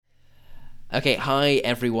Okay, hi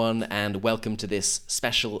everyone, and welcome to this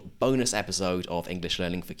special bonus episode of English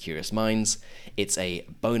Learning for Curious Minds. It's a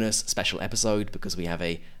bonus special episode because we have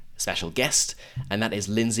a special guest, and that is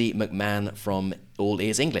Lindsay McMahon from All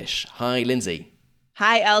Ears English. Hi, Lindsay.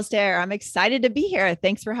 Hi, Alistair. I'm excited to be here.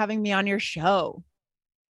 Thanks for having me on your show.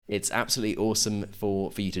 It's absolutely awesome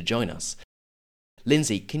for you to join us.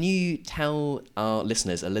 Lindsay, can you tell our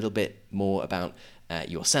listeners a little bit more about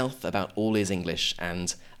yourself, about All Ears English,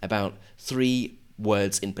 and about three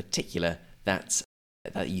words in particular that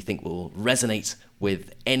you think will resonate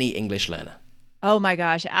with any English learner? Oh my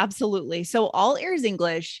gosh, absolutely. So, All Ears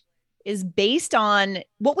English is based on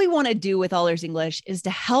what we want to do with All Ears English is to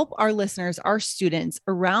help our listeners, our students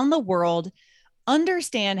around the world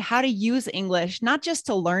understand how to use English, not just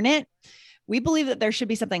to learn it. We believe that there should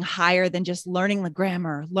be something higher than just learning the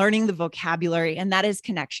grammar, learning the vocabulary, and that is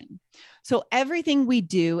connection. So everything we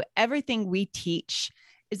do, everything we teach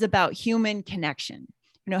is about human connection.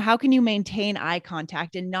 How can you maintain eye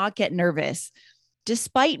contact and not get nervous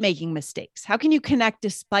despite making mistakes? How can you connect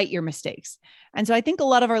despite your mistakes? And so I think a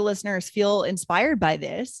lot of our listeners feel inspired by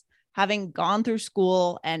this, having gone through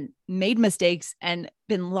school and made mistakes and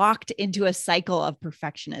been locked into a cycle of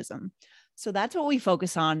perfectionism. So that's what we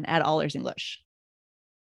focus on at All Ears English.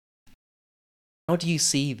 How do you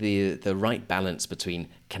see the right balance between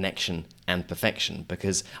connection and perfection?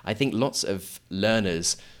 Because I think lots of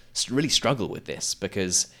learners really struggle with this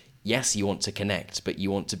because, yes, you want to connect, but you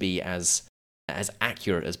want to be as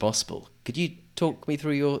accurate as possible. Could you talk me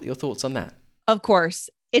through your thoughts on that? Of course.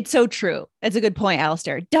 It's so true. It's a good point,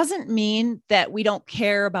 Alistair. It doesn't mean that we don't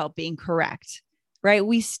care about being correct, right?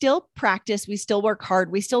 We still practice, we still work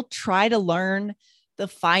hard, we still try to learn the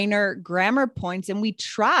finer grammar points, and we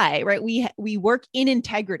try, right? We work in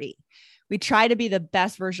integrity. We try to be the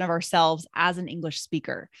best version of ourselves as an English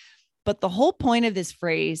speaker. But the whole point of this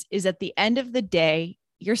phrase is at the end of the day,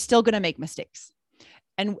 you're still going to make mistakes.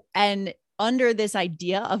 And under this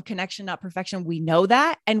idea of connection, not perfection, we know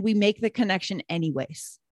that, and we make the connection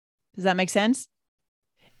anyways. Does that make sense?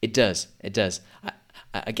 It does. It does.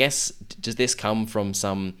 I guess, does this come from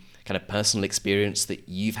some kind of personal experience that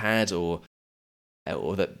you've had or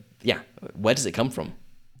that, yeah, where does it come from?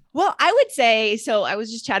 Well, I would say, so I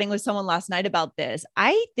was just chatting with someone last night about this.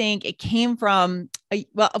 I think it came from,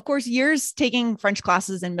 of course, years taking French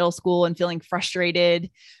classes in middle school and feeling frustrated,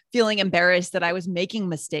 feeling embarrassed that I was making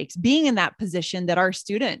mistakes, being in that position that our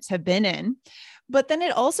students have been in. But then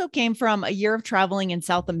it also came from a year of traveling in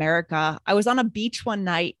South America. I was on a beach one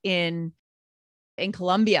night in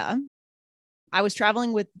Colombia. I was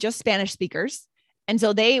traveling with just Spanish speakers. And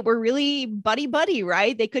so they were really buddy,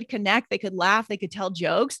 right? They could connect, they could laugh, they could tell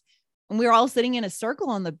jokes. And we were all sitting in a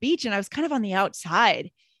circle on the beach, and I was kind of on the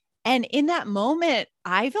outside. And in that moment,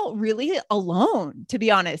 I felt really alone, to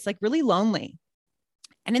be honest, like really lonely.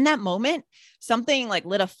 And in that moment, something like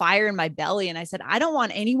lit a fire in my belly. And I said, I don't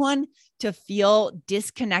want anyone to feel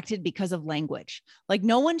disconnected because of language. Like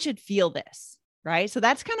no one should feel this, right? So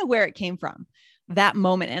that's kind of where it came from, that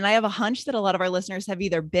moment. And I have a hunch that a lot of our listeners have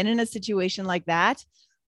either been in a situation like that,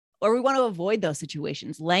 or we want to avoid those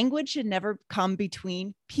situations. Language should never come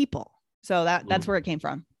between people. So that's where it came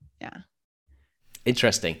from. Yeah.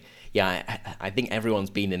 Interesting. Yeah, I think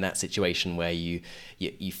everyone's been in that situation where you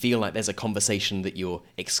feel like there's a conversation that you're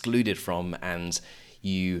excluded from, and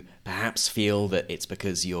you perhaps feel that it's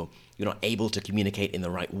because you're not able to communicate in the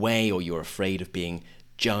right way, or you're afraid of being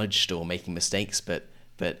judged or making mistakes. But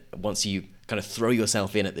once you kind of throw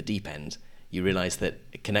yourself in at the deep end, you realize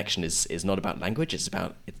that connection is not about language. It's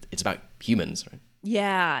about humans, right?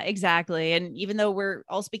 Yeah, exactly. And even though we're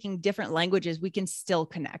all speaking different languages, we can still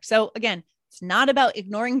connect. So again, it's not about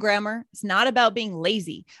ignoring grammar. It's not about being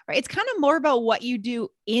lazy, right? It's kind of more about what you do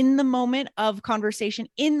in the moment of conversation,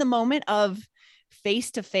 in the moment of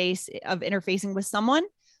face to face, of interfacing with someone.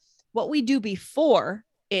 What we do before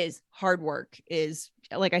is hard work, is,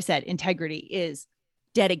 like I said, integrity, is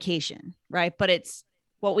dedication, right? But it's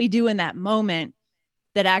what we do in that moment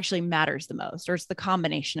that actually matters the most, or it's the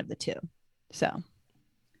combination of the two. So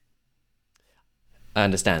I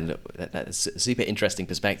understand. That's a super interesting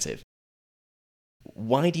perspective.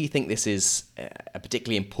 Why do you think this is a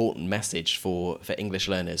particularly important message for English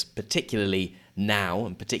learners, particularly now,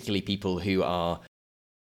 and particularly people who are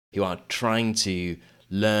trying to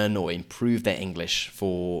learn or improve their English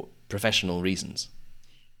for professional reasons?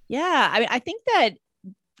 yeah, I mean, I think that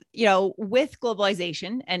with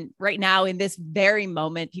globalization, and right now in this very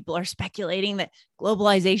moment, people are speculating that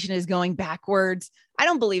globalization is going backwards. I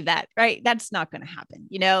don't believe that, right? That's not going to happen.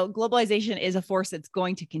 Globalization is a force that's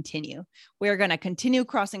going to continue. We're going to continue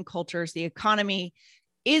crossing cultures. The economy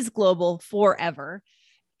is global forever.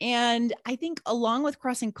 And I think along with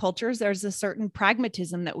crossing cultures, there's a certain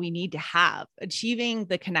pragmatism that we need to have, achieving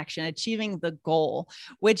the connection, achieving the goal,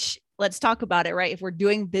 which let's talk about it, right? If we're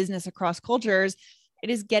doing business across cultures, it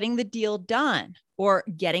is getting the deal done or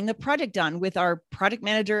getting the project done with our product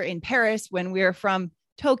manager in Paris when we're from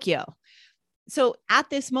Tokyo. So at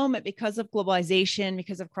this moment, because of globalization,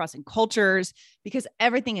 because of crossing cultures, because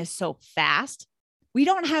everything is so fast, we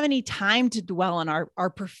don't have any time to dwell on our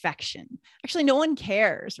perfection. Actually, no one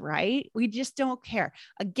cares, right? We just don't care.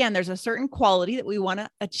 Again, there's a certain quality that we want to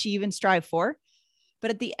achieve and strive for.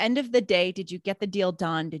 But at the end of the day, did you get the deal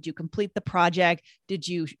done? Did you complete the project? Did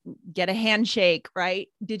you get a handshake, right?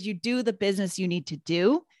 Did you do the business you need to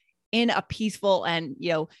do in a peaceful and,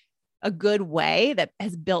 a good way that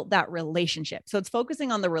has built that relationship? So it's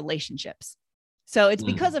focusing on the relationships. So it's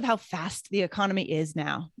because of how fast the economy is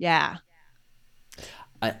now. Yeah.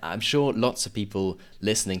 I'm sure lots of people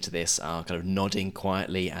listening to this are kind of nodding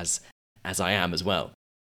quietly as I am as well.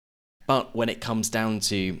 But when it comes down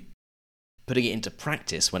to putting it into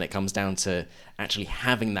practice, when it comes down to actually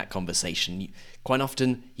having that conversation, quite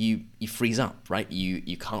often you freeze up, right?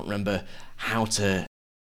 You can't remember how to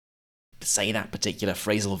say that particular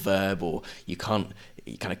phrasal verb, or you kind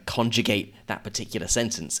of conjugate that particular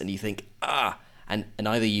sentence, and you think, and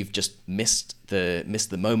either you've just missed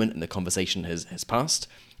the moment and the conversation has passed,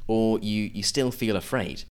 or you still feel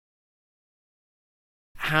afraid.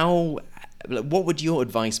 What would your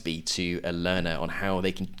advice be to a learner on how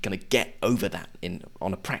they can kind of get over that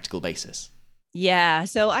on a practical basis? Yeah.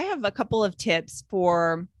 So I have a couple of tips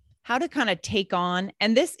for how to kind of take on,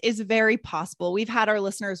 and this is very possible. We've had our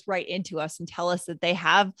listeners write into us and tell us that they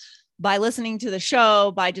have, by listening to the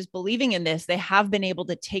show, by just believing in this, they have been able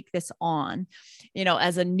to take this on,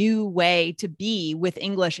 as a new way to be with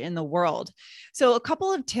English in the world. So a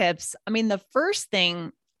couple of tips. I mean, the first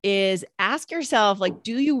thing is ask yourself,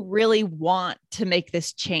 do you really want to make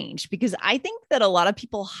this change? Because I think that a lot of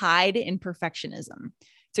people hide in perfectionism.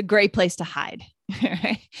 It's a great place to hide.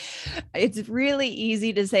 It's really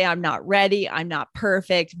easy to say, I'm not ready, I'm not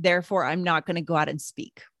perfect, therefore I'm not going to go out and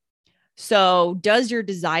speak. So does your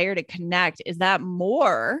desire to connect, is that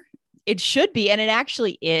more? It should be. And it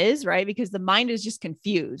actually is, right? Because the mind is just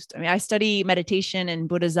confused. I mean, I study meditation and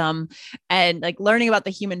Buddhism, and learning about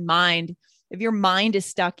the human mind. If your mind is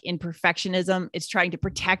stuck in perfectionism, it's trying to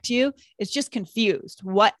protect you. It's just confused.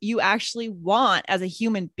 What you actually want as a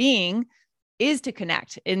human being is to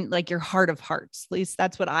connect in your heart of hearts. At least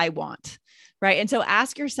that's what I want. Right. And so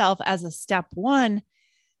ask yourself as a step one,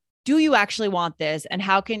 do you actually want this? And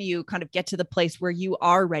how can you kind of get to the place where you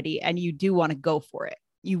are ready and you do want to go for it?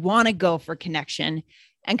 You want to go for connection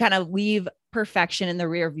and kind of leave perfection in the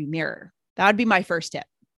rearview mirror. That would be my first tip.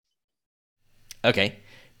 Okay.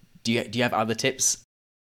 Do you have other tips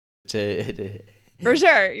For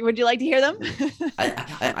sure. Would you like to hear them?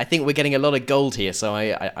 I think we're getting a lot of gold here, so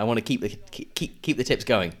I want to keep the tips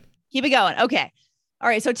going. Keep it going. Okay. All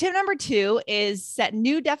right. So tip number 2 is set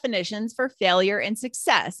new definitions for failure and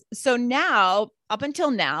success. So now, up until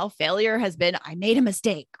now, failure has been, I made a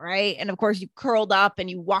mistake, right? And of course you curled up and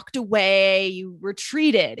you walked away, you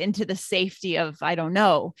retreated into the safety of, I don't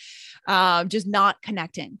know, just not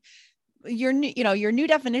connecting. Your new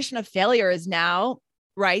definition of failure is now,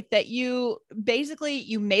 right, that you made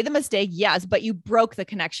the mistake, yes, but you broke the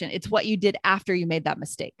connection. It's what you did after you made that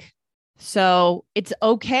mistake. So it's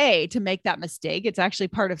okay to make that mistake. It's actually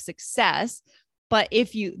part of success. But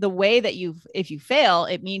if you fail,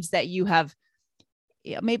 it means that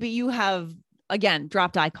maybe you have, again,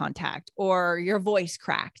 dropped eye contact, or your voice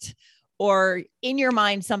cracked, or in your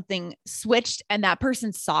mind, something switched and that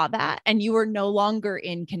person saw that and you were no longer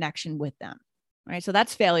in connection with them. Right. So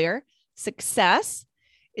that's failure. Success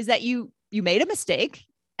is that you made a mistake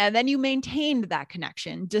and then you maintained that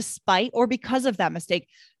connection despite or because of that mistake.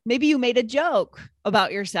 Maybe you made a joke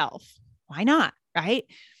about yourself. Why not? Right?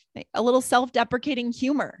 A little self-deprecating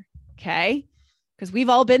humor. Okay. Because we've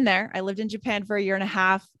all been there. I lived in Japan for 1.5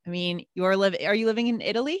 years. I mean, are you living in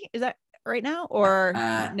Italy? Is that right now? Or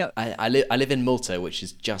no? I live in Malta, which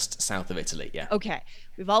is just south of Italy. Yeah. Okay.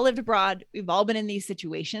 We've all lived abroad. We've all been in these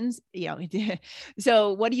situations.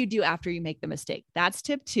 So what do you do after you make the mistake? That's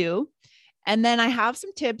tip 2. And then I have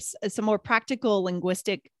some tips, some more practical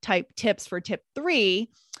linguistic type tips for tip 3.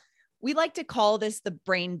 We like to call this the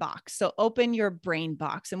brain box. So open your brain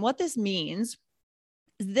box. And what this means,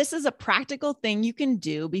 this is a practical thing you can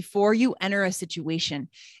do before you enter a situation.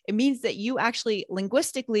 It means that you actually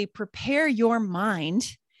linguistically prepare your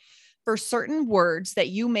mind for certain words that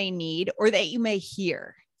you may need or that you may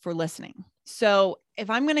hear for listening. So if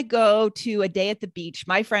I'm going to go to a day at the beach,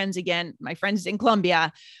 my friends in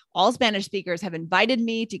Colombia, all Spanish speakers have invited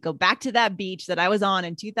me to go back to that beach that I was on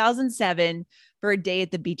in 2007 for a day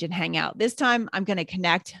at the beach and hang out. This time I'm going to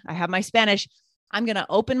connect. I have my Spanish. I'm going to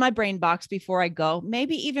open my brain box before I go,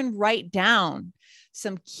 maybe even write down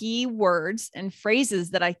some key words and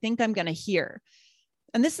phrases that I think I'm going to hear.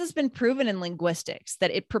 And this has been proven in linguistics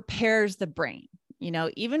that it prepares the brain.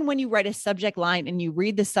 Even when you write a subject line and you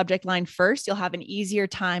read the subject line first, you'll have an easier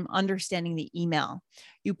time understanding the email.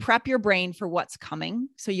 You prep your brain for what's coming.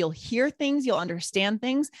 So you'll hear things, you'll understand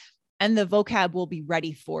things, and the vocab will be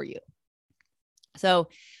ready for you. So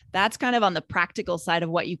that's kind of on the practical side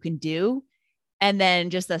of what you can do. And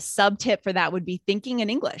then just a sub tip for that would be thinking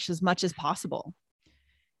in English as much as possible.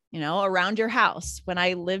 Around your house. When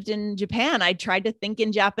I lived in Japan, I tried to think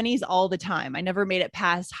in Japanese all the time. I never made it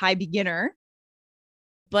past high beginner.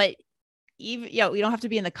 But even, we don't have to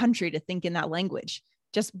be in the country to think in that language.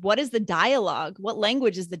 Just what is the dialogue? What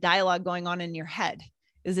language is the dialogue going on in your head?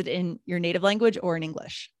 Is it in your native language or in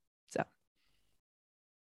English?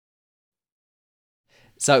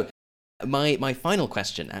 So my final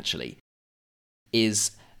question actually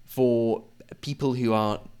is for people who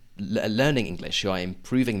are learning English, who are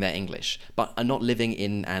improving their English, but are not living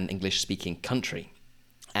in an English-speaking country.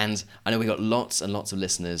 And I know we've got lots and lots of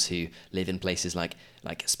listeners who live in places like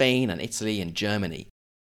Spain and Italy and Germany,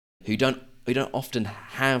 who don't often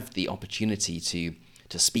have the opportunity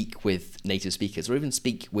to speak with native speakers or even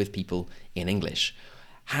speak with people in English.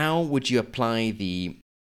 How would you apply the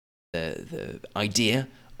idea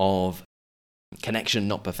of connection,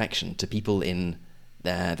 not perfection, to people in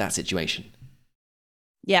that situation?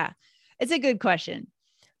 Yeah, it's a good question.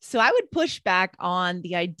 So I would push back on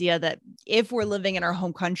the idea that if we're living in our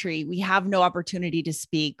home country, we have no opportunity to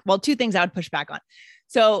speak. Well, two things I would push back on.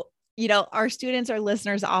 So, our students, our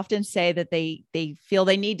listeners often say that they feel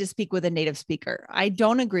they need to speak with a native speaker. I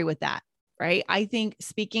don't agree with that, right? I think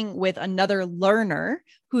speaking with another learner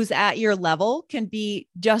who's at your level can be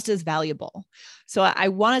just as valuable. So I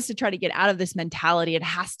want us to try to get out of this mentality. It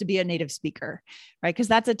has to be a native speaker, right? Because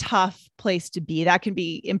that's a tough place to be. That can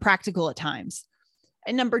be impractical at times.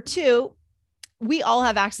 And number two, we all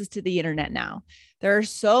have access to the internet now. There are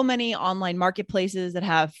so many online marketplaces that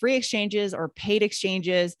have free exchanges or paid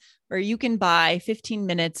exchanges where you can buy 15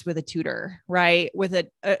 minutes with a tutor, right? With a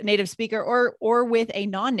native speaker or with a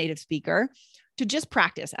non-native speaker to just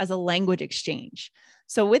practice as a language exchange.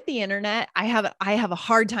 So with the internet, I have a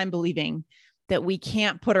hard time believing that we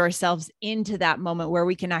can't put ourselves into that moment where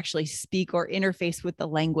we can actually speak or interface with the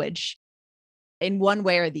language in one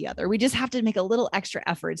way or the other. We just have to make a little extra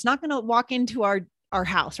effort. It's not going to walk into our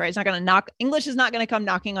house, right? It's not going to knock. English is not going to come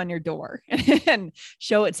knocking on your door and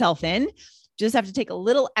show itself in. Just have to take a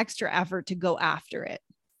little extra effort to go after it.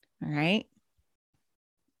 All right.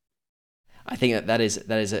 I think that is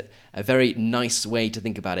a very nice way to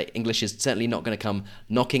think about it. English is certainly not going to come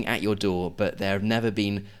knocking at your door, but there have never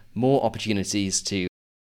been more opportunities to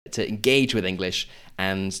engage with English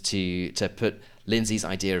and to put Lindsay's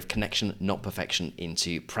idea of connection, not perfection,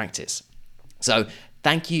 into practice. So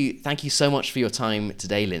thank you so much for your time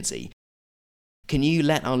today, Lindsay. Can you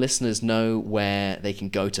let our listeners know where they can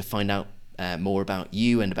go to find out more about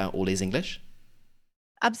you and about All Ears English?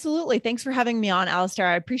 Absolutely. Thanks for having me on, Alistair.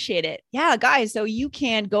 I appreciate it. Yeah, guys. So you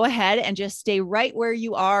can go ahead and just stay right where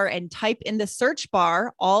you are and type in the search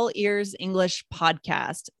bar, All Ears English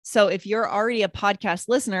Podcast. So if you're already a podcast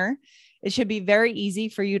listener, it should be very easy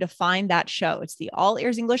for you to find that show. It's the All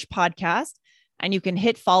Ears English Podcast, and you can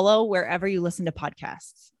hit follow wherever you listen to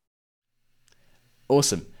podcasts.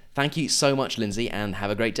 Awesome. Thank you so much, Lindsay, and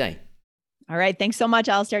have a great day. All right. Thanks so much,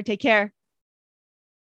 Alistair. Take care.